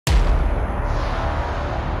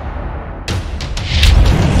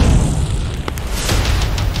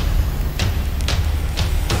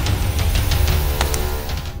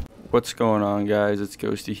What's going on, guys? It's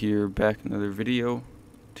Ghosty here, back in another video.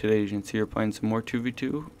 Today you can see we're playing some more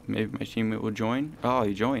 2v2. Maybe my teammate will join. Oh,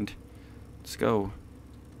 he joined. Let's go.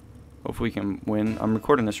 Hopefully we can win. I'm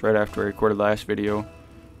recording this right after I recorded last video.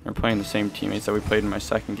 We're playing the same teammates that we played in my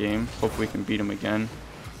second game. Hopefully we can beat them again.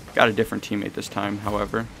 Got a different teammate this time,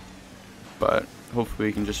 however. But hopefully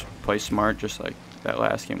we can just play smart, just like that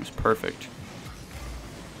last game was perfect.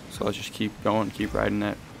 So let's just keep going, keep riding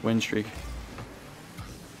that win streak.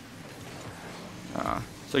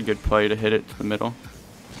 It's a good play to hit it to the middle.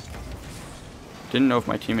 Didn't know if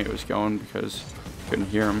my teammate was going because I couldn't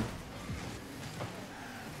hear him.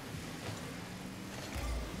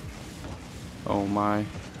 Oh my,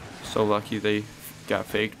 so lucky they got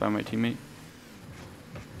faked by my teammate.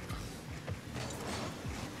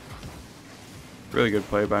 Really good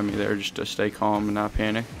play by me there, just to stay calm and not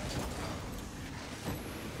panic.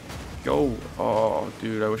 Go! Oh,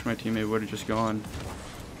 dude, I wish my teammate would have just gone.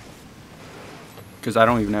 Because I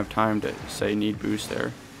don't even have time to say need boost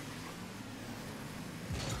there.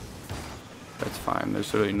 That's fine,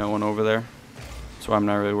 there's literally no one over there. So I'm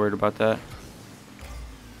not really worried about that.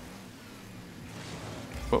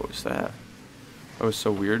 What was that? That was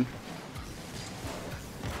so weird.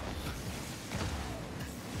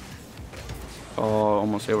 Oh,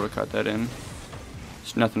 almost able to cut that in.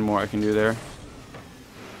 There's nothing more I can do there.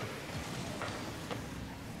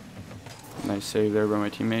 Nice save there by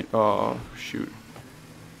my teammate. Oh, shoot.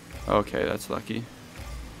 Okay, that's lucky.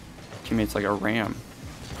 Teammate's like a ram.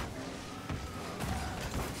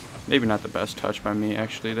 Maybe not the best touch by me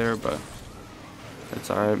actually there, but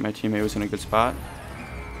that's alright. My teammate was in a good spot.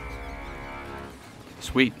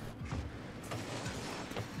 Sweet.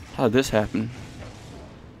 How did this happen?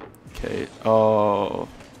 Okay. Oh.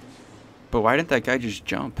 But why didn't that guy just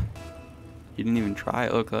jump? He didn't even try,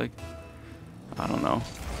 it looked like. I don't know.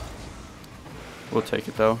 We'll take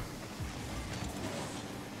it though.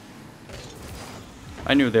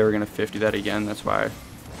 I knew they were going to 50 that again, that's why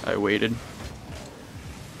I waited.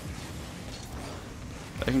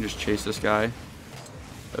 I can just chase this guy.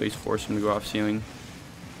 At least force him to go off ceiling.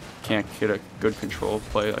 Can't get a good control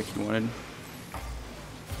play like he wanted.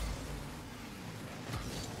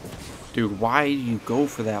 Dude, why do you go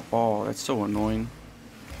for that ball? That's so annoying.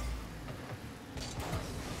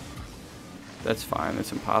 That's fine,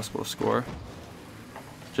 it's impossible to score.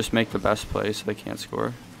 Just make the best play so they can't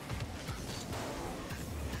score.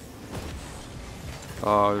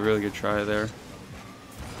 Oh, really good try there.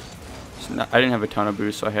 I didn't have a ton of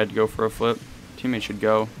boost, so I had to go for a flip. Teammate should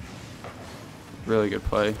go. Really good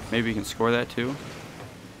play. Maybe he can score that too.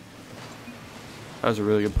 That was a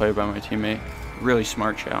really good play by my teammate. Really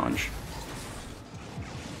smart challenge.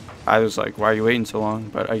 I was like, why are you waiting so long?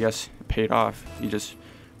 But I guess it paid off. He just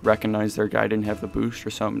recognized their guy didn't have the boost or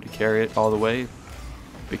something to carry it all the way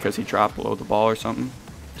because he dropped below the ball or something.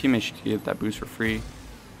 Teammate should get that boost for free.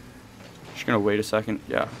 Just gonna wait a second.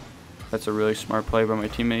 Yeah, that's a really smart play by my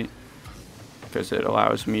teammate because it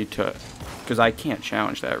allows me to, because I can't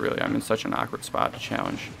challenge that really. I'm in such an awkward spot to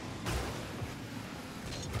challenge.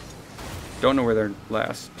 Don't know where their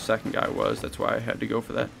second guy was. That's why I had to go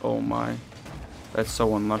for that. Oh my, that's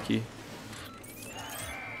so unlucky.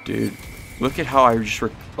 Dude, look at how I just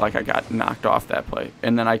I got knocked off that play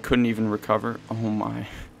and then I couldn't even recover. Oh my,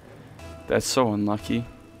 that's so unlucky.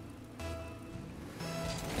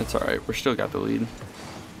 It's alright, we're still got the lead. I'm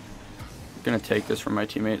gonna take this from my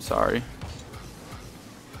teammate, sorry.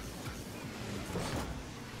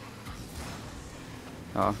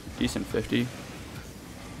 Decent 50.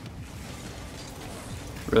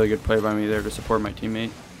 Really good play by me there to support my teammate.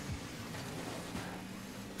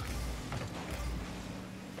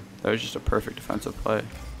 That was just a perfect defensive play.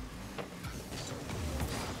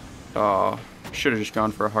 Oh, should have just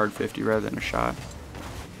gone for a hard 50 rather than a shot.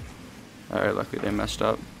 Alright, luckily they messed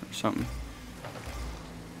up or something.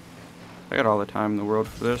 I got all the time in the world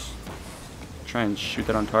for this. Try and shoot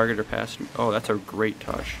that on target or pass me. Oh, that's a great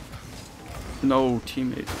touch. No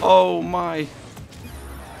teammate. Oh my.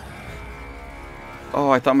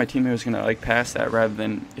 Oh, I thought my teammate was gonna like pass that rather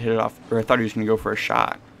than hit it off, or I thought he was gonna go for a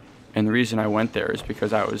shot. And the reason I went there is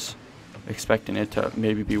because I was expecting it to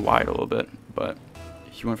maybe be wide a little bit, but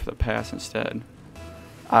he went for the pass instead.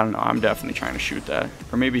 I don't know, I'm definitely trying to shoot that.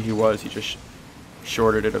 Or maybe he was, he just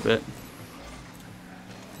shorted it a bit.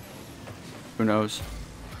 Who knows?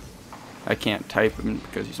 I can't type him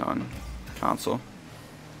because he's on console.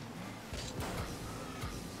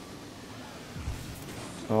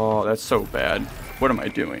 Oh, that's so bad. What am I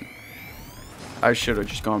doing? I should have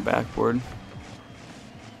just gone backboard.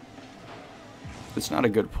 It's not a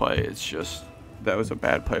good play, it's just, that was a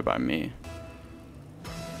bad play by me.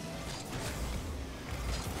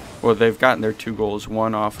 Well, they've gotten their 2 goals,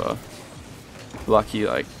 one off a lucky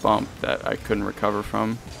like bump that I couldn't recover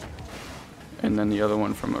from, and then the other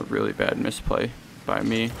one from a really bad misplay by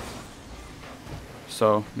me.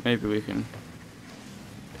 So maybe we can.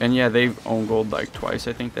 And yeah, they've own goaled like twice,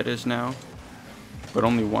 I think that is now, but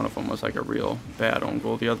only one of them was like a real bad own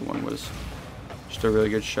goal. The other one was just a really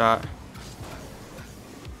good shot.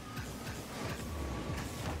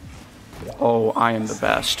 Oh, I am the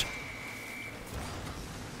best.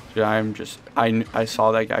 Dude, I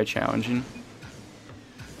saw that guy challenging,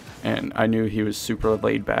 and I knew he was super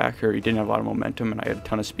laid back, or he didn't have a lot of momentum, and I had a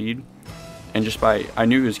ton of speed. And I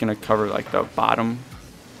knew he was going to cover like the bottom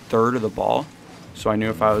third of the ball, so I knew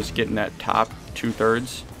if I was getting that top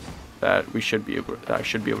 2/3 that I should be able to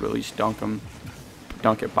at least dunk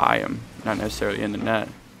it by him, not necessarily in the net.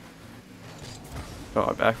 Oh,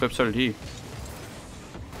 I backflip, so did he.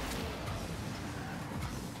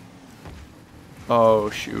 Oh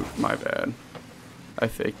shoot, my bad. I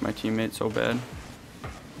faked my teammate so bad.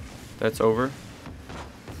 That's over.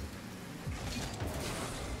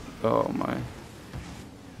 Oh my.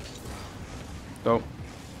 Oh.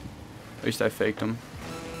 At least I faked him.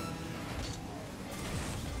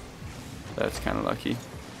 That's kind of lucky.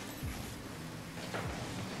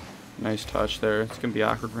 Nice touch there. It's going to be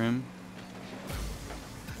awkward for him.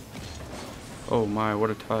 Oh my, what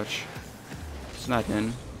a touch. It's not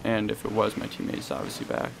in. And if it was, my teammate's obviously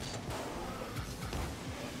back.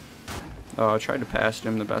 Oh, I tried to pass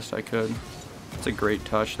him the best I could. It's a great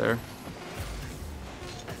touch there.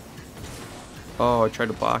 Oh, I tried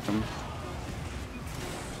to block him.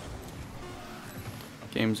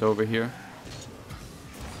 Game's over here.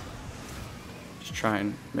 Just try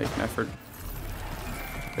and make an effort.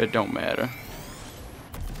 It don't matter.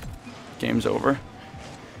 Game's over.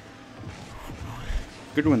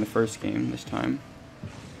 Good to win the first game this time.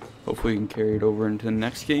 Hopefully we can carry it over into the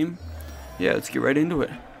next game. Yeah, let's get right into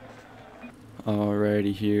it.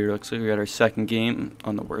 Alrighty, here looks like we got our second game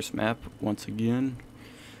on the worst map once again.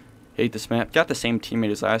 Hate this map. Got the same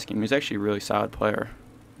teammate as last game. He's actually a really solid player.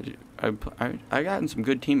 I gotten some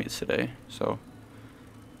good teammates today, so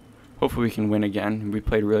hopefully we can win again. We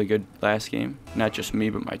played really good last game. Not just me,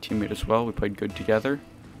 but my teammate as well. We played good together.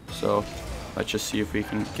 So let's just see if we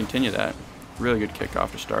can continue that. Really good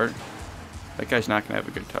kickoff to start. That guy's not going to have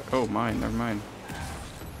a good touch. Oh, never mind.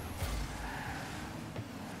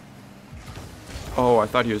 Oh, I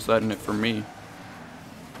thought he was letting it for me.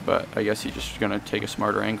 But I guess he's just going to take a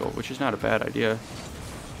smarter angle, which is not a bad idea.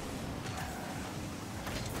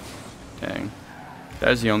 Dang.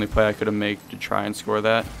 That is the only play I could have made to try and score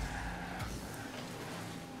that.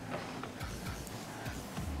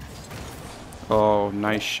 Oh,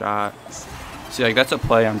 nice shot. See, like, that's a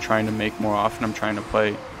play I'm trying to make more often. I'm trying to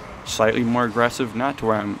play slightly more aggressive, not to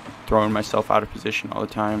where I'm throwing myself out of position all the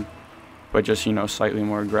time, but just, you know, slightly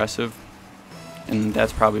more aggressive. And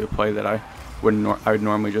that's probably a play that I would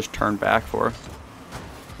normally just turn back for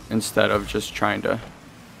instead of just trying to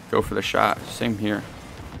go for the shot. Same here.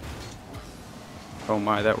 Oh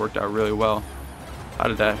my, that worked out really well. How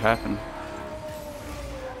did that happen?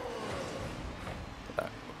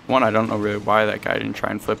 One, I don't know really why that guy didn't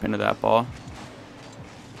try and flip into that ball.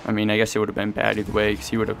 I mean, I guess it would have been bad either way because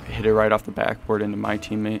he would have hit it right off the backboard into my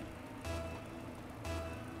teammate.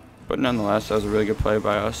 But nonetheless, that was a really good play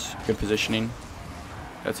by us. Good positioning.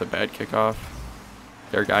 That's a bad kickoff.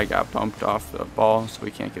 Their guy got bumped off the ball, so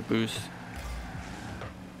we can't get boost.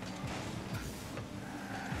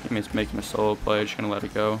 Teammate's making a solo play, just gonna let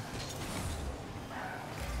it go.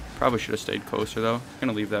 Probably should have stayed closer though.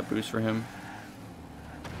 Gonna leave that boost for him.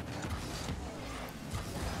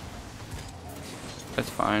 That's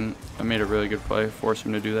fine. I made a really good play, forced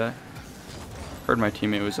him to do that. Heard my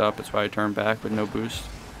teammate was up, that's why I turned back with no boost.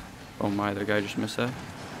 Oh my, the guy just missed that.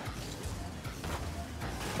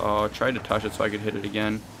 Oh, I tried to touch it so I could hit it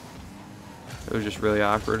again. It was just really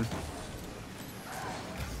awkward.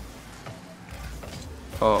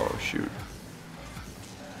 Oh, shoot.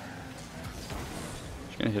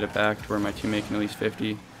 Just gonna hit it back to where my teammate can at least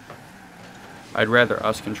 50. I'd rather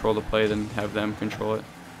us control the play than have them control it.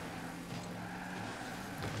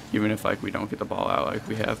 Even if, like, we don't get the ball out like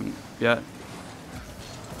we haven't yet.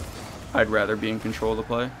 I'd rather be in control of the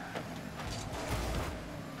play.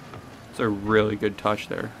 It's a really good touch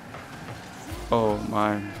there. Oh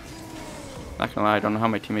my. Not gonna lie, I don't know how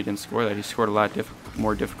my teammate didn't score that. He scored a lot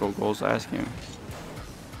more difficult goals last game.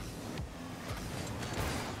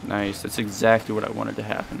 Nice, that's exactly what I wanted to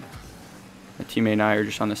happen. My teammate and I are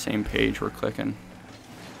just on the same page, we're clicking.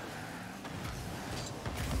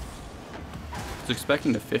 I was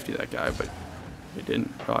expecting to 50 that guy, but he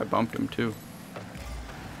didn't. Oh, I bumped him too.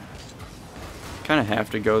 Kind of have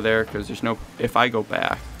to go there because there's no. If I go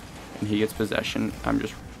back and he gets possession,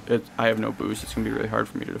 I have no boost. It's gonna be really hard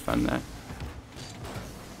for me to defend that.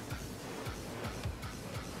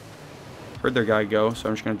 Heard their guy go, so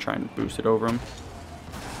I'm just gonna try and boost it over him.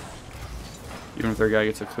 Even if their guy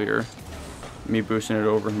gets a clear, me boosting it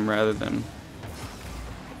over him rather than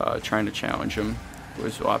trying to challenge him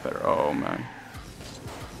was a lot better. Oh man.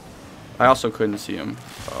 I also couldn't see him.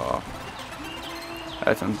 Oh,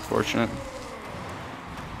 that's unfortunate.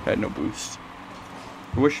 Had no boost.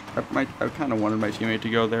 I kind of wanted my teammate to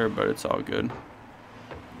go there, but it's all good.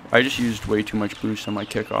 I just used way too much boost on my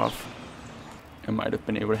kickoff. I might have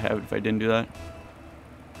been able to have it if I didn't do that.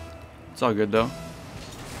 It's all good though.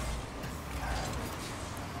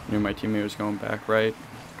 Knew my teammate was going back right.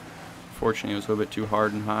 Fortunately, it was a little bit too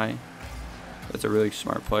hard and high. That's a really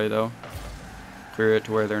smart play though. Clear it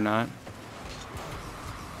to where they're not.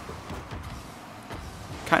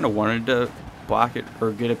 Kind of wanted to block it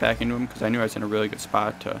or get it back into him because I knew I was in a really good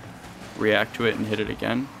spot to react to it and hit it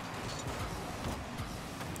again.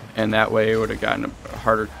 And that way it would have gotten a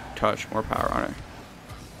harder touch, more power on it.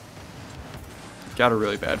 Got a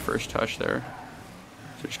really bad first touch there.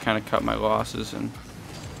 So just kind of cut my losses and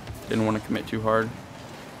didn't want to commit too hard.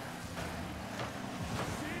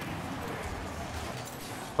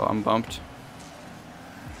 Oh, I'm bumped.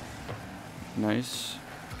 Nice.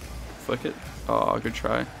 Flick it. Oh, good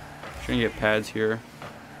try. Trying to get pads here.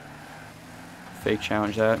 Fake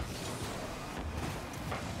challenge that.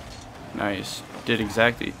 Nice. Did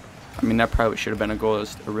exactly. I mean, that probably should have been a goal. It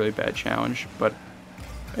was a really bad challenge, but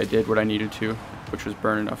I did what I needed to, which was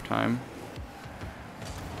burn enough time.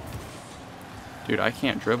 Dude, I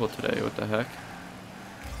can't dribble today. What the heck?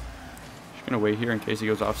 Just gonna wait here in case he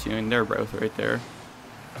goes off ceiling. They're both right there.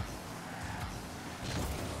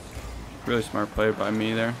 Really smart play by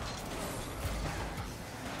me there.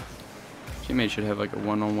 Teammate should have like a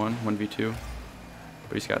one-on-one, 1v2.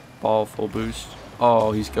 But he's got ball, full boost.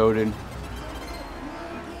 Oh, he's goated.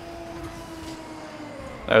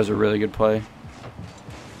 That was a really good play.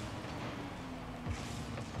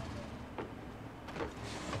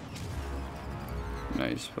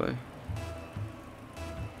 Nice play.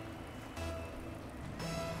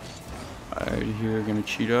 Alright, here, gonna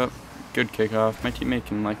cheat up. Good kickoff. My teammate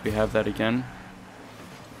can likely have that again.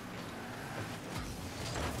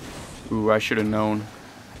 Ooh, I should have known.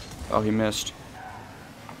 Oh, he missed.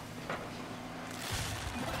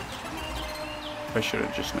 I should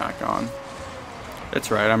have just not gone.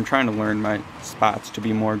 That's right, I'm trying to learn my spots to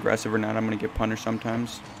be more aggressive or not. I'm going to get punished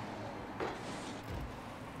sometimes.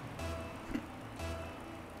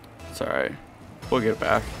 It's alright. We'll get it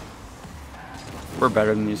back. We're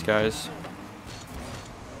better than these guys.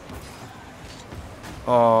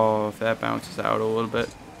 Oh, if that bounces out a little bit,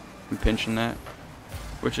 I'm pinching that.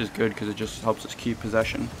 Which is good because it just helps us keep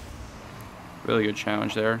possession. Really good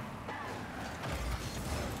challenge there.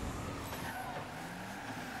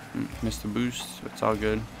 Missed the boost, it's all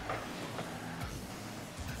good.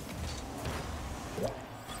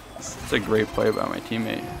 It's a great play by my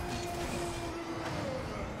teammate.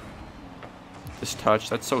 This touch,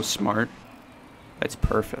 that's so smart. That's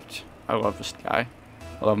perfect. I love this guy.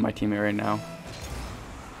 I love my teammate right now.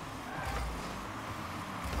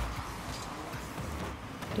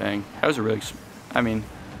 Dang, that was a really, I mean,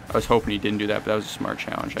 I was hoping he didn't do that, but that was a smart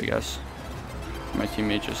challenge, I guess. My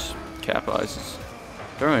teammate just capitalizes.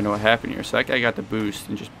 Don't really know what happened here. So that guy got the boost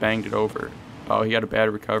and just banged it over. Oh, he got a bad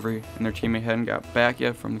recovery, and their teammate hadn't got back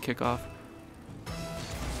yet from the kickoff.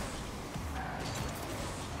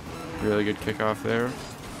 Really good kickoff there.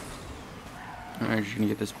 Alright, just gonna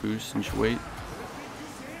get this boost and just wait.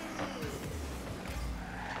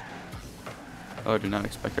 Oh, I did not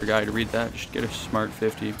expect our guy to read that. Just get a smart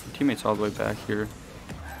 50. Teammate's all the way back here.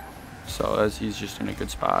 So as he's just in a good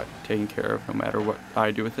spot, taken care of no matter what I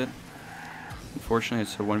do with it. Unfortunately,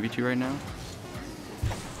 it's a 1v2 right now.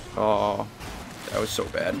 Oh, that was so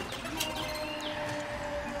bad.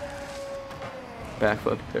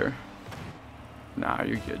 Backflip there. Nah,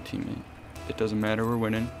 you're good, teammate. It doesn't matter, we're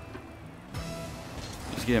winning.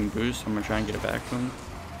 Just get him boost. I'm gonna try and get it back to him.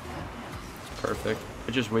 It's perfect.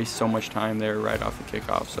 I just waste so much time there right off the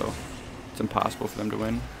kickoff, so it's impossible for them to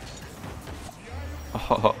win.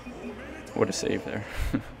 Oh, what a save there.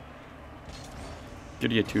 Good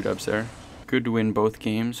to get 2 dubs there. Good to win both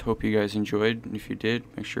games. Hope you guys enjoyed. And if you did,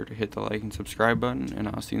 make sure to hit the like and subscribe button, and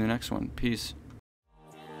I'll see you in the next one. Peace.